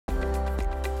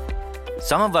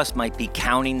Some of us might be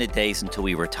counting the days until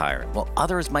we retire, while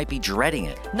others might be dreading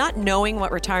it. Not knowing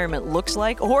what retirement looks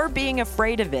like or being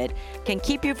afraid of it can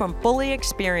keep you from fully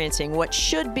experiencing what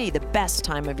should be the best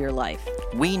time of your life.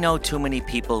 We know too many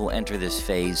people who enter this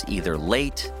phase either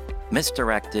late,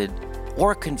 misdirected,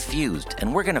 or confused,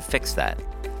 and we're going to fix that.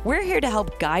 We're here to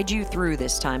help guide you through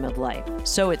this time of life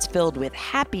so it's filled with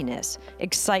happiness,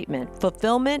 excitement,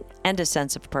 fulfillment, and a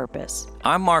sense of purpose.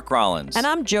 I'm Mark Rollins. And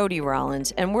I'm Jody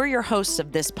Rollins, and we're your hosts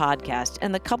of this podcast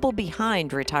and the couple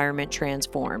behind Retirement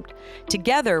Transformed.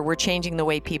 Together, we're changing the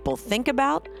way people think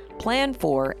about, plan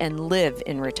for, and live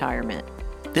in retirement.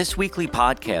 This weekly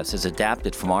podcast is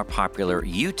adapted from our popular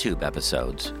YouTube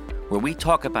episodes, where we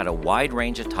talk about a wide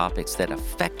range of topics that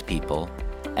affect people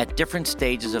at different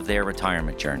stages of their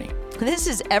retirement journey. This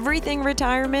is everything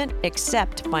retirement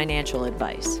except financial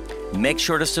advice. Make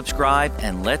sure to subscribe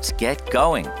and let's get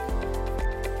going.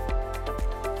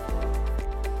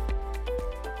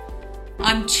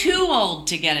 I'm too old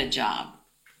to get a job.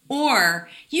 Or,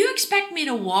 you expect me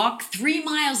to walk 3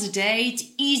 miles a day? It's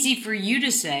easy for you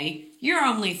to say, you're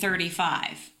only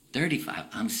 35. 35?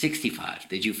 I'm 65.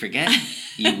 Did you forget?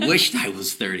 You wished I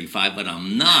was 35, but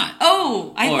I'm not.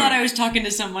 Oh, I thought I was talking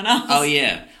to someone else. Oh,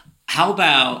 yeah. How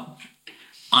about,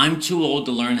 I'm too old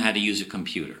to learn how to use a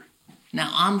computer?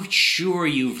 Now, I'm sure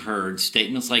you've heard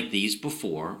statements like these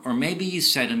before, or maybe you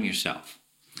said them yourself.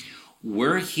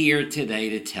 We're here today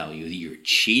to tell you that you're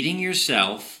cheating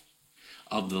yourself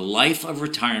of the life of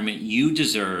retirement you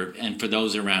deserve, and for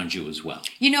those around you as well.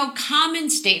 You know, common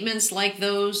statements like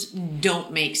those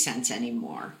don't make sense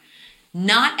anymore.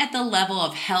 Not at the level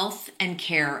of health and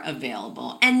care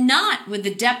available, and not with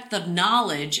the depth of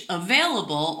knowledge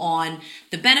available on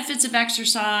the benefits of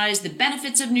exercise, the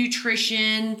benefits of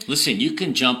nutrition. Listen, you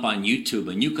can jump on YouTube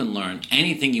and you can learn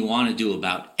anything you want to do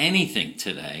about anything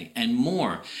today and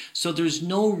more. So there's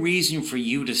no reason for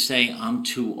you to say, I'm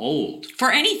too old. For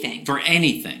anything. For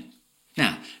anything.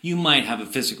 Now, you might have a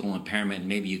physical impairment and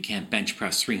maybe you can't bench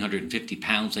press 350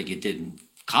 pounds like you did in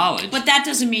college. But that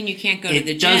doesn't mean you can't go to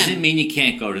the gym. It doesn't mean you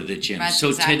can't go to the gym. That's so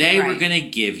exactly today right. we're going to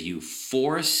give you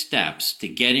 4 steps to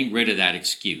getting rid of that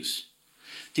excuse.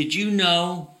 Did you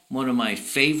know one of my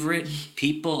favorite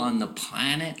people on the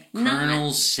planet,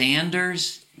 Colonel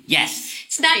Sanders? Yes.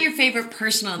 It's not your favorite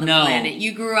person on the planet.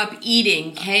 You grew up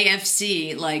eating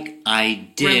KFC like I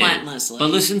did. Relentlessly.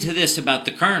 But listen to this about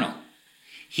the Colonel.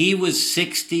 He was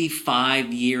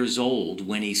 65 years old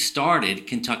when he started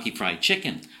Kentucky Fried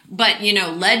Chicken. But, you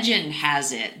know, legend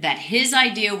has it that his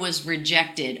idea was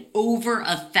rejected over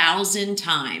 1,000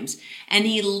 times, and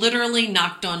he literally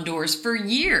knocked on doors for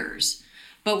years.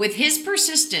 But with his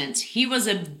persistence, he was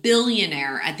a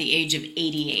billionaire at the age of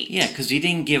 88. Yeah, because he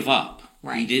didn't give up.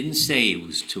 Right. He didn't say he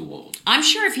was too old. I'm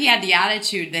sure if he had the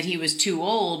attitude that he was too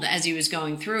old as he was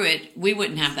going through it, we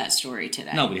wouldn't have that story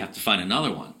today. No, we have to find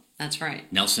another one. That's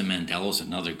right. Nelson Mandela's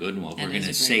another good one. That We're going to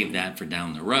is a great save one. that for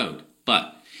down the road.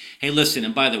 But, hey, listen,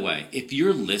 and by the way, if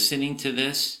you're listening to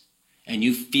this and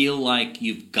you feel like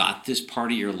you've got this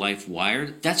part of your life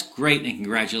wired, that's great and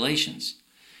congratulations.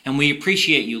 And we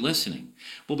appreciate you listening.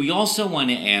 But we also want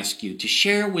to ask you to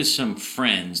share with some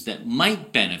friends that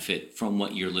might benefit from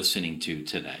what you're listening to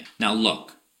today. Now,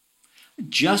 look,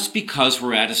 just because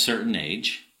we're at a certain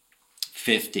age,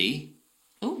 50,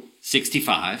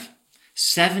 65,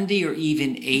 70 or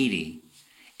even 80,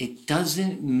 it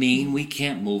doesn't mean we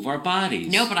can't move our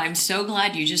bodies. No, but I'm so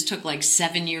glad you just took like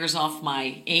 7 years off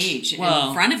my age in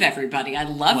Well, front of everybody. I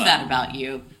love that about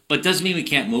you. But it doesn't mean we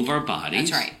can't move our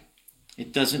bodies. That's right.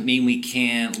 It doesn't mean we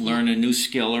can't learn a new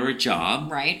skill or a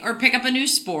job. Right. Or pick up a new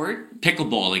sport.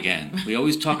 Pickleball again. We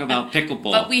always talk about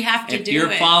pickleball. But we have to do If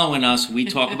you're it. following us, we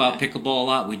talk about pickleball a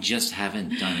lot. We just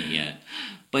haven't done it yet.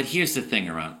 But here's the thing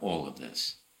around all of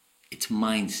this. It's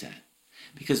mindset.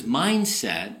 Because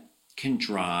mindset can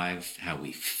drive how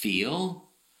we feel,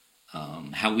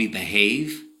 how we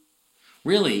behave.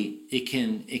 Really, it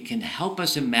can help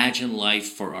us imagine life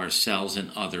for ourselves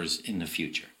and others in the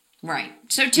future. Right.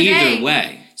 So today, Either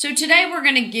way. So today we're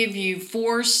going to give you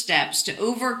 4 steps to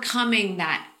overcoming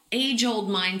that age-old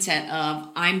mindset of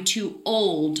I'm too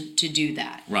old to do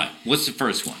that. Right. What's the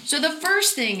first one? So the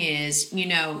first thing is,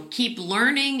 keep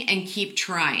learning and keep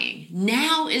trying.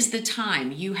 Now is the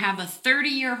time. You have a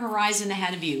 30-year horizon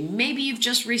ahead of you. Maybe you've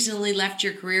just recently left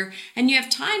your career and you have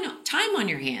time on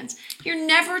your hands. You're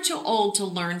never too old to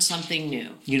learn something new.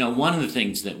 One of the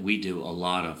things that we do a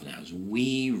lot of now is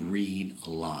we read a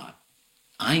lot.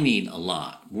 I mean a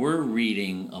lot. We're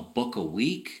reading a book a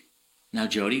week, Now,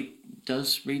 Jody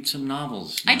does read some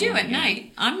novels. I do now at and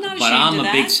night. I'm not But ashamed I'm of a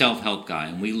that. big self-help guy,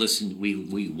 and we listen,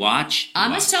 we watch.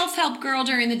 I'm a watch. self-help girl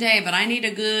during the day, but I need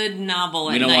a good novel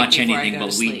at We don't night watch before anything, I go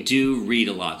but to we sleep. do read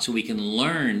a lot, so we can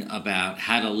learn about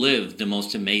how to live the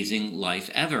most amazing life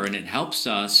ever, and it helps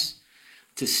us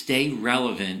to stay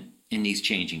relevant in these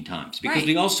changing times. Because Right.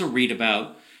 we also read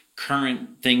about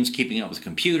current things, keeping up with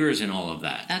computers and all of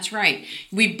that. That's right.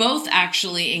 We both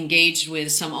actually engaged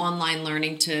with some online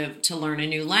learning to learn a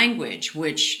new language,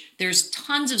 which there's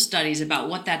tons of studies about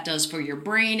what that does for your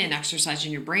brain and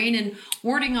exercising your brain and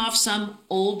warding off some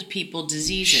old people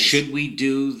diseases. Should we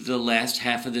do the last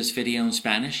half of this video in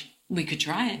Spanish? We could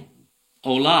try it.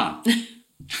 Hola.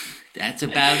 That's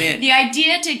about it. The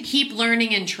idea to keep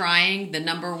learning and trying, the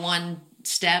number one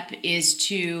step is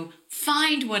to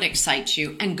find what excites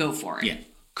you and go for it. Yeah.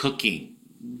 Cooking,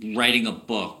 writing a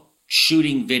book,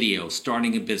 shooting video,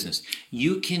 starting a business.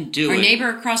 You can do Our it. neighbor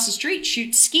across the street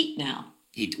shoots skeet now.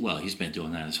 He's been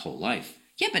doing that his whole life.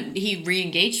 Yeah, but he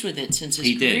re-engaged with it since his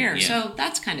He did, career. yeah. So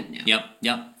that's kind of new. Yep.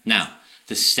 Now,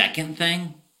 the second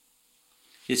thing,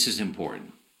 this is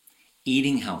important.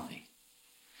 Eating healthy.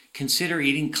 Consider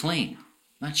eating clean.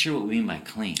 Not sure what we mean by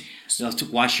clean. So to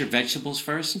wash your vegetables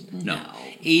first? No.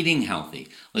 Eating healthy.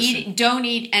 Listen, Don't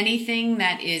eat anything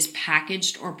that is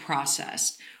packaged or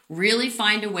processed. Really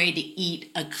find a way to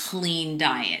eat a clean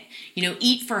diet.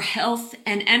 Eat for health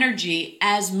and energy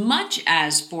as much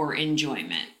as for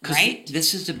enjoyment, 'cause right?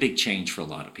 this is a big change for a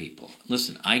lot of people.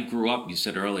 Listen, I grew up, you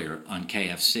said earlier, on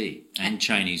KFC and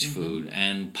Chinese food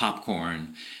and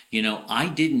popcorn. I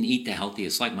didn't eat the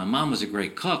healthiest life. My mom was a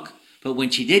great cook, but when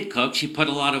she did cook, she put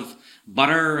a lot of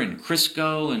butter and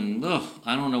Crisco and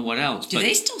I don't know what else. Do But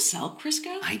they still sell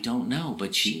Crisco? I don't know,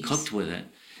 but she Jeez. cooked with it.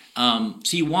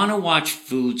 So you want to watch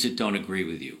foods that don't agree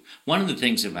with you. One of the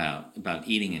things about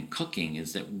eating and cooking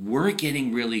is that we're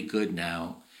getting really good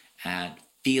now at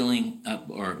feeling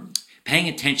or paying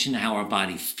attention to how our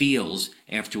body feels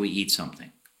after we eat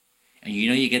something. And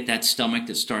you get that stomach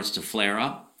that starts to flare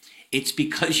up. It's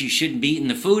because you shouldn't be eating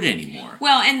the food anymore.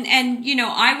 Well, and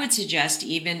I would suggest,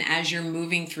 even as you're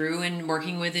moving through and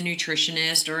working with a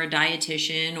nutritionist or a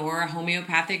dietitian or a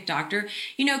homeopathic doctor,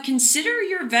 consider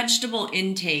your vegetable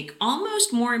intake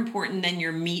almost more important than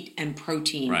your meat and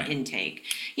protein Right. intake.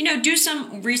 Do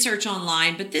some research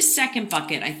online, but this second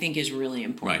bucket I think is really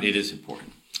important. Right, it is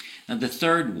important. Now the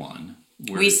third one,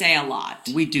 We say a lot.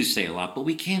 We do say a lot, but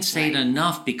we can't say it Right.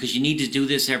 enough because you need to do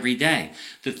this every day.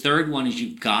 The third one is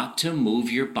you've got to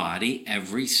move your body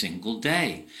every single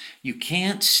day. You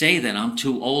can't say that I'm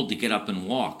too old to get up and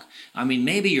walk. I mean,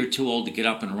 maybe you're too old to get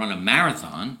up and run a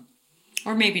marathon,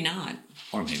 Or maybe not,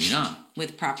 or maybe not.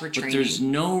 with proper But training. there's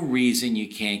no reason you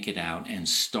can't get out and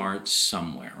start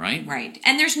somewhere, right? Right.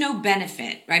 And there's no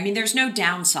benefit. I mean, there's no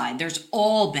downside. There's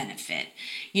all benefit.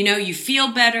 You feel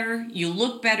better, you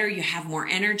look better, you have more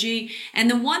energy. And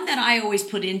the one that I always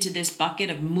put into this bucket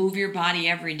of move your body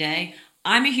every day,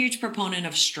 I'm a huge proponent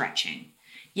of stretching.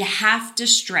 You have to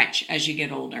stretch as you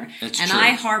get older. That's and true. I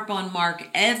harp on Mark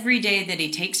every day that he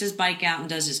takes his bike out and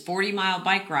does his 40-mile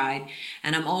bike ride.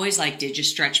 And I'm always like, did you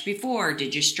stretch before?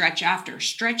 Did you stretch after?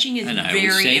 Stretching is And I very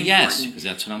always say important. yes, because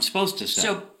that's what I'm supposed to say.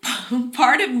 So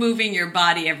part of moving your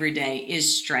body every day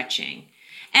is stretching.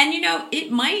 And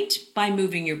it might, by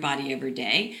moving your body every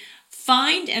day,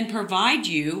 find and provide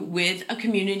you with a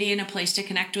community and a place to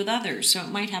connect with others. So it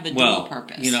might have a dual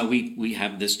purpose. We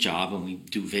have this job and we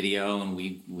do video and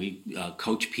we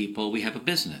coach people. We have a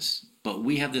business. But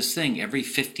we have this thing, every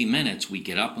 50 minutes we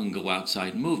get up and go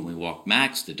outside and move. And we walk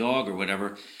Max, the dog, or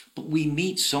whatever. But we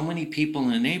meet so many people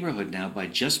in the neighborhood now by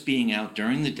just being out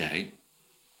during the day,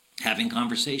 having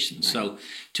conversations. Right. So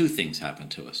two things happen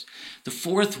to us. The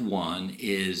fourth one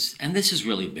is, and this is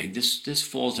really big, this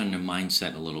falls under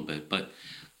mindset a little bit, but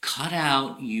cut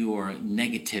out your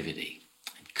negativity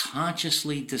and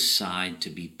consciously decide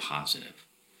to be positive.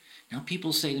 Now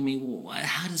people say to me, well,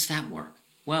 how does that work?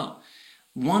 Well,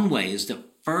 one way is the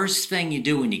first thing you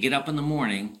do when you get up in the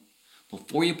morning,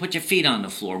 before you put your feet on the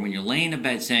floor, when you're laying in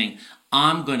bed saying,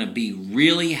 I'm going to be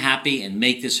really happy and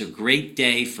make this a great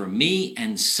day for me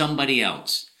and somebody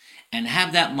else. And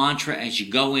have that mantra as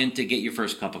you go in to get your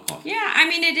first cup of coffee. Yeah, I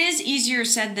mean, it is easier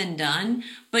said than done,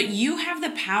 but you have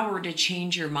the power to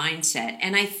change your mindset.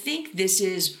 And I think this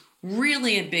is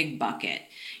really a big bucket.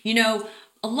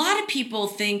 A lot of people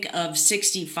think of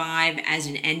 65 as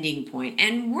an ending point,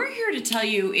 and we're here to tell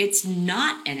you it's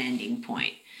not an ending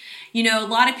point. A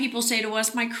lot of people say to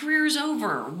us, my career is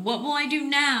over. What will I do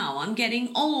now? I'm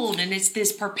getting old. And it's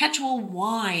this perpetual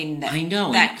whine that, I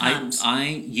know. that and comes.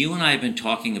 You and I have been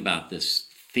talking about this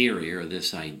theory or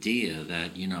this idea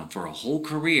that, for a whole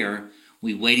career,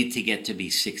 We waited to get to be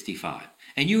 65.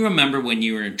 And you remember when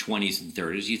you were in 20s and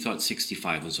 30s, you thought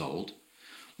 65 was old.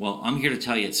 Well, I'm here to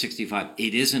tell you at 65,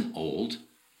 it isn't old.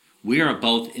 We are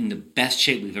both in the best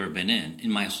shape we've ever been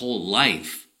in my whole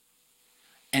life.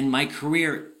 And my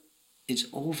career is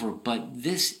over, but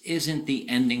this isn't the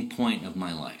ending point of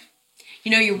my life.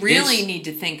 You know, you really need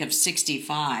to think of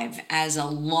 65 as a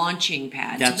launching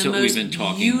pad to the most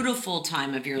beautiful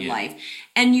time of your life.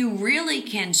 And you really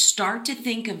can start to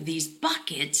think of these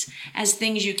buckets as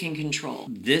things you can control.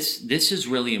 This is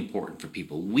really important for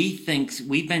people. We've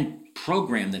been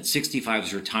programmed that 65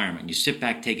 is retirement. You sit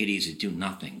back, take it easy, do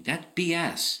nothing. That's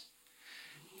BS.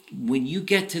 When you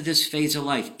get to this phase of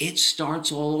life, it starts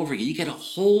all over again. You get a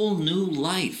whole new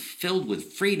life filled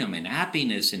with freedom and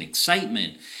happiness and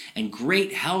excitement and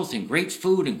great health and great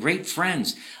food and great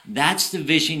friends. That's the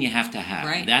vision you have to have.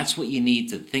 Right. That's what you need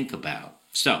to think about.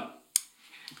 So,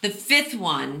 the fifth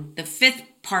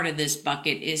part of this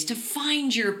bucket is to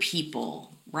find your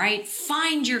people, right?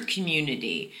 Find your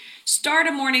community. Start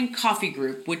a morning coffee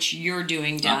group, which you're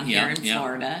doing down here in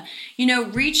Florida. You know,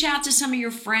 reach out to some of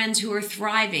your friends who are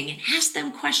thriving and ask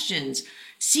them questions.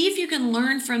 See if you can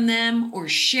learn from them or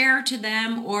share to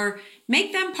them or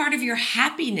make them part of your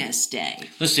happiness day.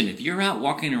 Listen, if you're out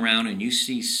walking around and you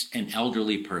see an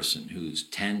elderly person who's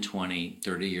 10, 20,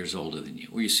 30 years older than you,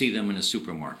 or you see them in a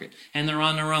supermarket and they're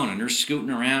on their own and they're scooting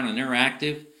around and they're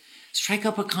active, strike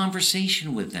up a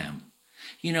conversation with them.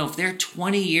 You know, if they're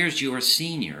 20 years your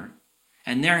senior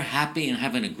and they're happy and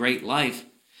having a great life,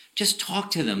 just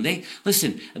talk to them.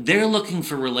 They're looking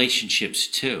for relationships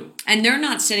too. And they're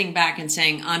not sitting back and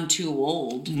saying, I'm too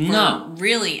old for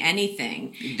really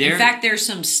anything. In fact, there's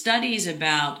some studies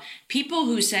about people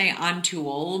who say I'm too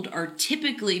old are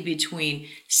typically between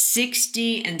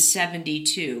 60 and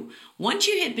 72. Once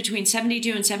you hit between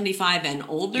 72 and 75 and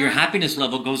older, your happiness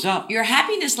level goes up.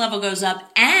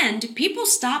 And people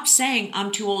stop saying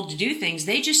I'm too old to do things.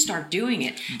 They just start doing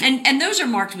it. And those are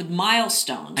marked with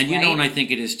milestones. And you know what I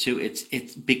think it is too?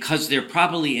 It's because they're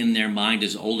probably in their mind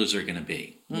as old as they're going to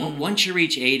be. Once you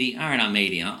reach 80, all right, I'm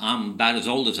 80. I'm about as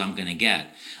old as I'm going to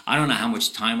get. I don't know how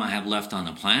much time I have left on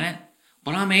the planet,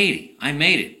 but I'm 80. I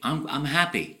made it. I'm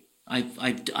happy.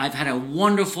 I've had a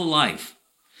wonderful life.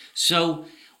 So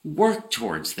work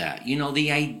towards that. You know,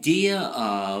 the idea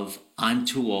of I'm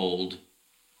too old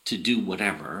to do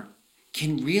whatever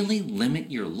can really limit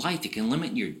your life. It can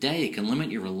limit your day. It can limit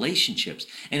your relationships.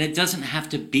 And it doesn't have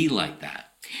to be like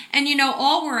that. And you know,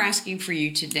 all we're asking for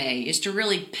you today is to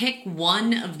really pick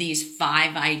one of these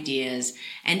 5 ideas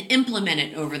and implement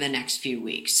it over the next few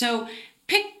weeks. So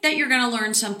pick that you're going to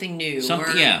learn something new.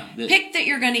 Pick that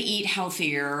you're going to eat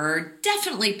healthier, or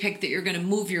definitely pick that you're going to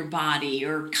move your body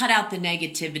or cut out the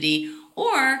negativity,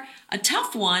 or a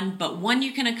tough one, but one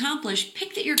you can accomplish.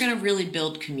 Pick that you're going to really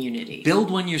build community.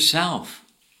 Build one yourself.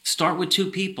 Start with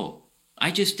 2 people.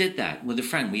 I just did that with a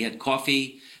friend. We had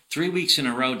coffee 3 weeks in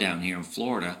a row down here in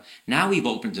Florida. Now we've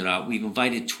opened it up. We've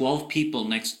invited 12 people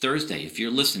next Thursday. If you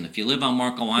live on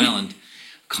Marco Island,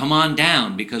 come on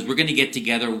down, because we're going to get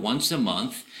together once a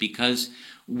month because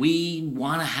we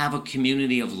want to have a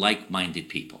community of like-minded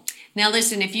people. Now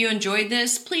listen, if you enjoyed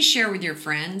this, please share with your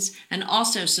friends and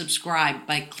also subscribe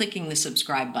by clicking the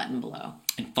subscribe button below.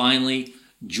 And finally,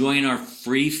 join our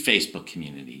free Facebook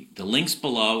community. The link's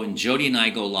below, and Jody and I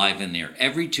go live in there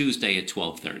every Tuesday at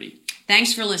 12:30.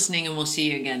 Thanks for listening, and we'll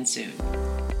see you again soon.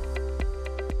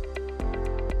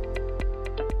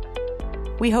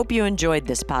 We hope you enjoyed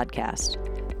this podcast.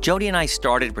 Jody and I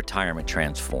started Retirement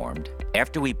Transformed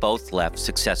after we both left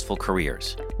successful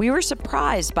careers. We were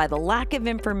surprised by the lack of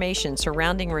information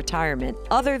surrounding retirement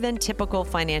other than typical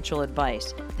financial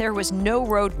advice. There was no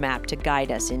roadmap to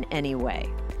guide us in any way.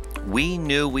 We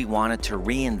knew we wanted to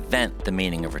reinvent the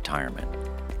meaning of retirement.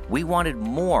 We wanted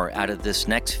more out of this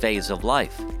next phase of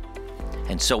life.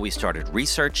 And so we started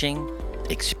researching,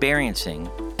 experiencing,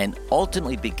 and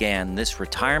ultimately began this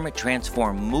Retirement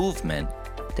Transform movement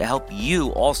to help you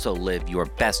also live your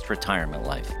best retirement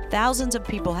life. Thousands of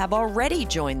people have already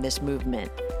joined this movement,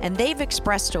 and they've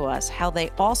expressed to us how they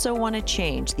also want to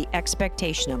change the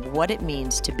expectation of what it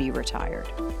means to be retired.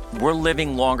 We're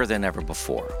living longer than ever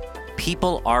before.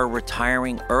 People are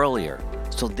retiring earlier,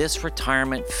 so this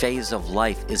retirement phase of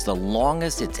life is the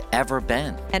longest it's ever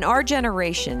been. And our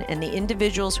generation and the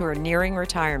individuals who are nearing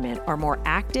retirement are more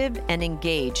active and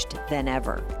engaged than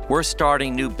ever. We're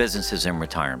starting new businesses in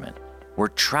retirement. We're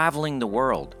traveling the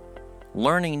world,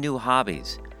 learning new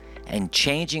hobbies, and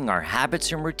changing our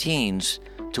habits and routines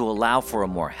to allow for a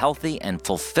more healthy and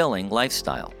fulfilling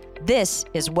lifestyle. This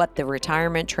is what the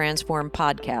Retirement Transform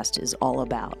podcast is all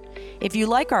about. If you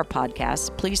like our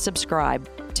podcast, please subscribe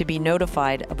to be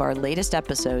notified of our latest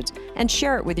episodes and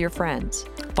share it with your friends.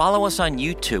 Follow us on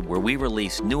YouTube, where we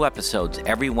release new episodes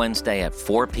every Wednesday at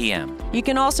 4 p.m. You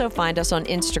can also find us on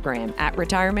Instagram at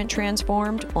Retirement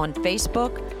Transformed, on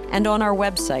Facebook, and on our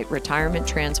website,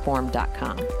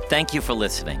 retirementtransformed.com. Thank you for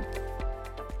listening.